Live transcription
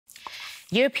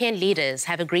European leaders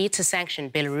have agreed to sanction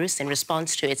Belarus in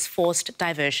response to its forced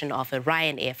diversion of a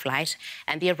Ryanair flight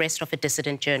and the arrest of a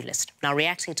dissident journalist. Now,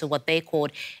 reacting to what they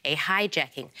called a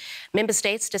hijacking, member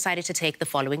states decided to take the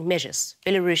following measures.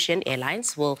 Belarusian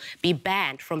airlines will be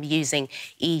banned from using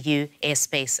EU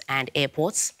airspace and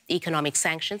airports. Economic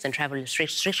sanctions and travel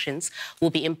restrictions will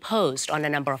be imposed on a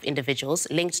number of individuals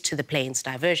linked to the plane's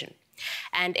diversion.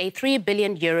 And a €3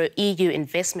 billion EU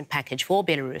investment package for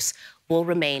Belarus will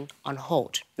remain on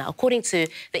hold. Now, according to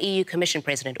the EU Commission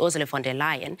President Ursula von der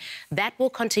Leyen, that will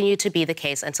continue to be the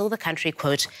case until the country,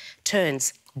 quote,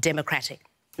 turns democratic.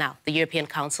 Now, the European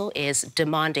Council is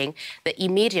demanding the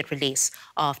immediate release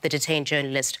of the detained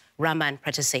journalist Raman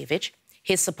Pratasevich.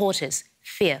 His supporters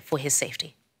fear for his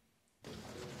safety.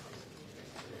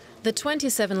 The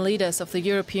 27 leaders of the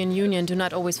European Union do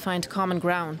not always find common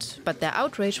ground, but their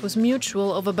outrage was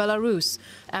mutual over Belarus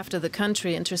after the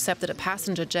country intercepted a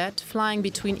passenger jet flying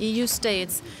between EU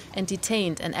states and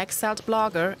detained an exiled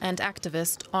blogger and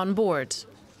activist on board.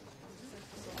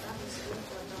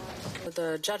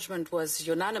 The judgment was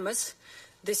unanimous.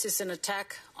 This is an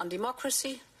attack on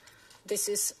democracy, this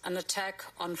is an attack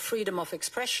on freedom of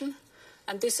expression,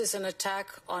 and this is an attack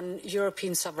on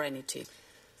European sovereignty.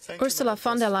 Ursula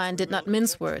von der Leyen did not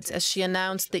mince words as she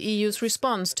announced the EU's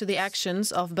response to the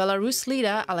actions of Belarus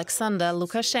leader Alexander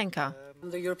Lukashenko.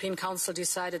 The European Council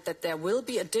decided that there will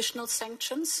be additional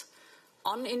sanctions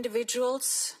on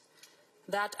individuals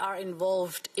that are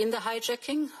involved in the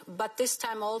hijacking, but this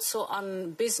time also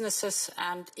on businesses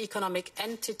and economic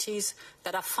entities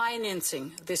that are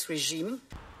financing this regime.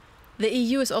 The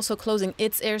EU is also closing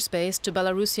its airspace to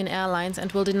Belarusian airlines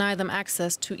and will deny them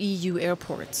access to EU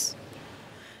airports.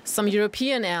 Some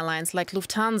European airlines like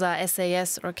Lufthansa,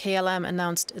 SAS or KLM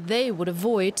announced they would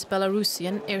avoid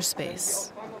Belarusian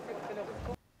airspace.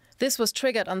 This was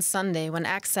triggered on Sunday when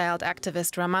exiled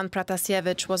activist Raman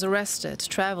Pratasevich was arrested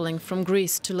traveling from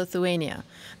Greece to Lithuania.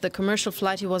 The commercial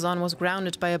flight he was on was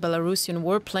grounded by a Belarusian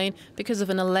warplane because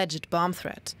of an alleged bomb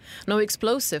threat. No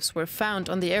explosives were found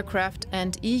on the aircraft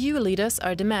and EU leaders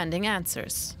are demanding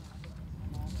answers.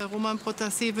 Raman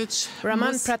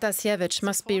Pratasevich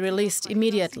must be released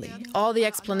immediately. All the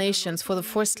explanations for the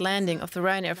forced landing of the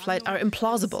Ryanair flight are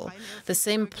implausible. The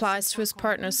same applies to his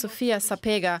partner, Sofia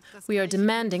Sapega. We are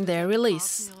demanding their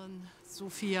release.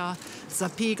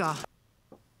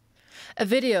 A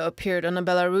video appeared on a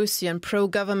Belarusian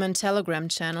pro-government Telegram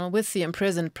channel with the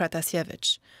imprisoned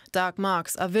Pratasevich. Dark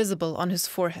marks are visible on his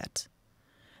forehead.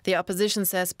 The opposition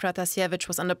says Pratasevich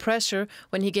was under pressure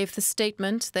when he gave the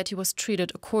statement that he was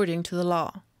treated according to the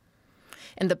law.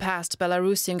 In the past,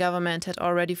 Belarusian government had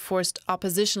already forced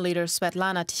opposition leader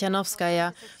Svetlana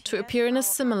Tikhanovskaya to appear in a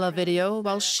similar video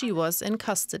while she was in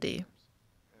custody.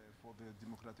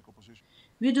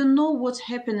 We don't know what's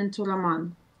happening to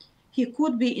Raman. He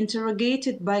could be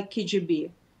interrogated by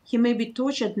KGB. He may be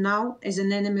tortured now as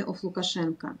an enemy of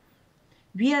Lukashenko.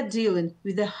 We are dealing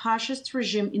with the harshest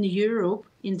regime in Europe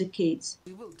in decades.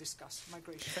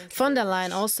 Von der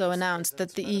Leyen also announced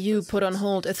that the EU put on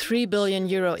hold a €3 billion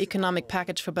economic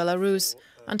package for Belarus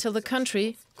until the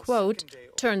country, quote,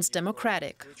 turns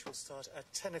democratic.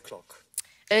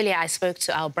 Earlier, I spoke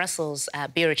to our Brussels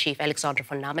bureau chief, Alexandra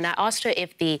von Namen, and I asked her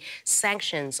if the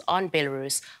sanctions on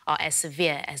Belarus are as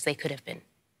severe as they could have been.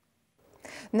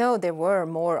 No, there were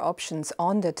more options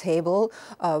on the table.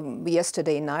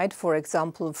 Yesterday night, for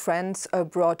example, France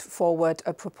brought forward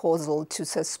a proposal to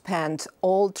suspend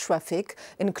all traffic,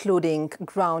 including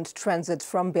ground transit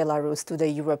from Belarus to the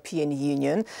European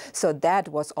Union. So that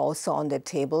was also on the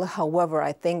table. However,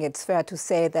 I think it's fair to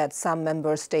say that some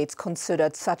member states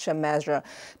considered such a measure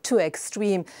too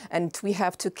extreme. And we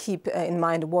have to keep in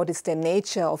mind what is the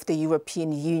nature of the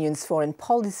European Union's foreign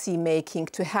policy making.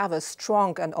 To have a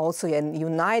strong and also a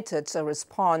united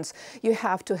response, you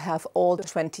have to have all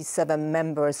 27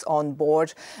 members on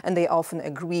board, and they often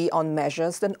agree on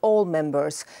measures that all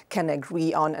members can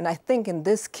agree on. And I think in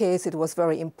this case it was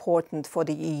very important for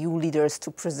the EU leaders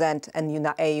to present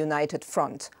a united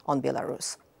front on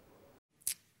Belarus.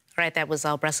 Right, that was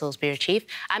our Brussels bureau chief.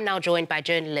 I'm now joined by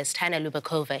journalist Hanna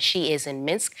Lubakova. She is in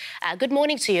Minsk. Good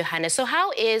morning to you, Hanna. So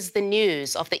how is the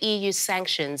news of the EU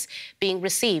sanctions being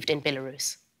received in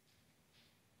Belarus?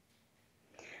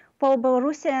 Well,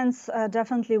 Belarusians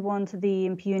definitely want the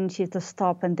impunity to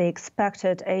stop, and they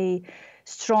expected a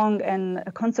strong and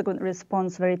a consequent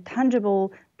response, very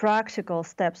tangible, practical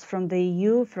steps from the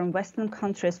EU, from Western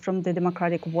countries, from the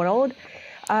democratic world.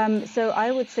 So I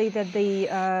would say that they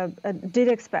did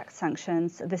expect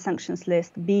sanctions, the sanctions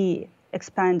list be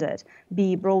expanded,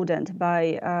 be broadened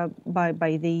by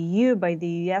the EU, by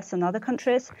the US and other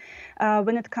countries.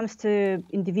 When it comes to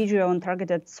individual and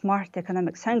targeted smart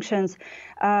economic sanctions,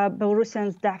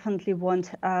 Belarusians definitely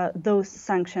want those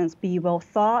sanctions be well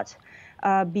thought,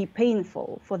 be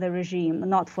painful for the regime,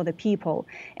 not for the people.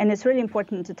 And it's really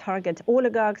important to target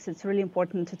oligarchs. It's really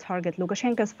important to target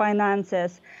Lukashenko's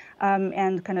finances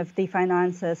and kind of the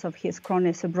finances of his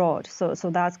cronies abroad. So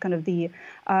that's kind of the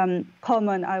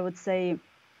common, I would say,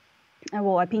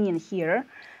 opinion here.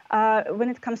 When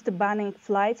it comes to banning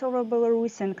flights over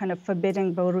Belarus and kind of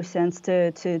forbidding Belarusians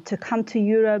to come to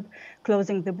Europe,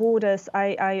 closing the borders,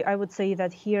 I would say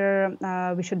that here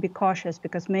we should be cautious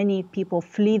because many people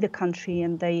flee the country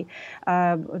and they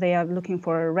are looking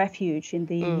for a refuge in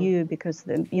the EU because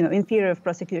in fear of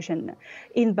prosecution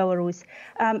in Belarus.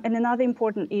 And another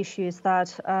important issue is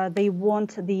that they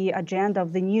want the agenda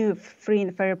of the new free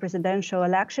and fair presidential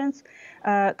elections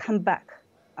come back.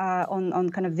 On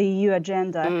kind of the EU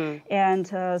agenda, and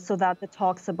so that the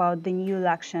talks about the new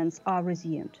elections are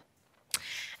resumed.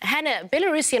 Hannah,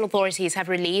 Belarusian authorities have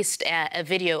released a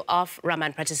video of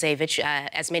Raman Pratasevich,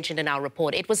 as mentioned in our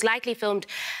report. It was likely filmed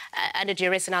under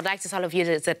duress, and I'd like to tell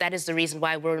you that that is the reason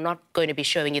why we're not going to be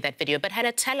showing you that video. But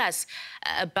Hannah, tell us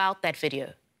about that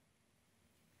video.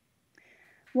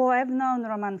 Well, I've known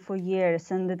Raman for years,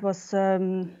 and it was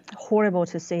horrible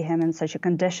to see him in such a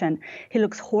condition. He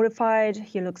looks horrified.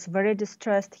 He looks very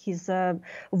distressed. His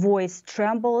voice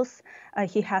trembles.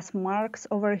 He has marks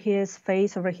over his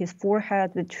face, over his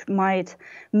forehead, which might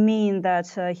mean that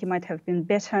he might have been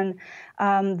bitten.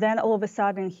 Then all of a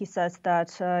sudden, he says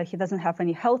that he doesn't have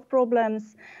any health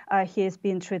problems. He is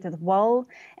being treated well.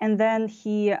 And then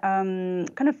he kind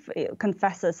of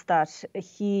confesses that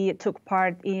he took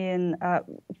part in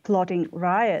plotting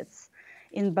riots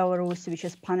in Belarus, which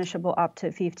is punishable up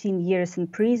to 15 years in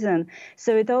prison.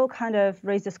 So it all kind of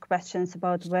raises questions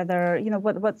about whether,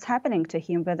 what's happening to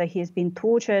him, whether he has been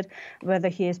tortured, whether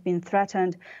he has been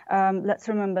threatened. Let's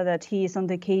remember that he is on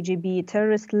the KGB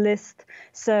terrorist list,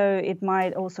 so it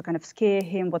might also kind of scare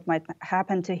him what might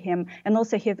happen to him. And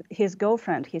also his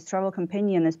girlfriend, his travel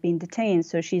companion, is being detained,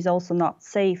 so she's also not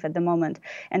safe at the moment.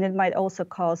 And it might also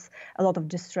cause a lot of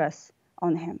distress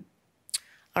on him.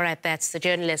 All right, that's the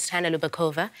journalist Hannah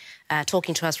Lubakova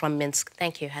talking to us from Minsk.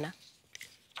 Thank you, Hannah.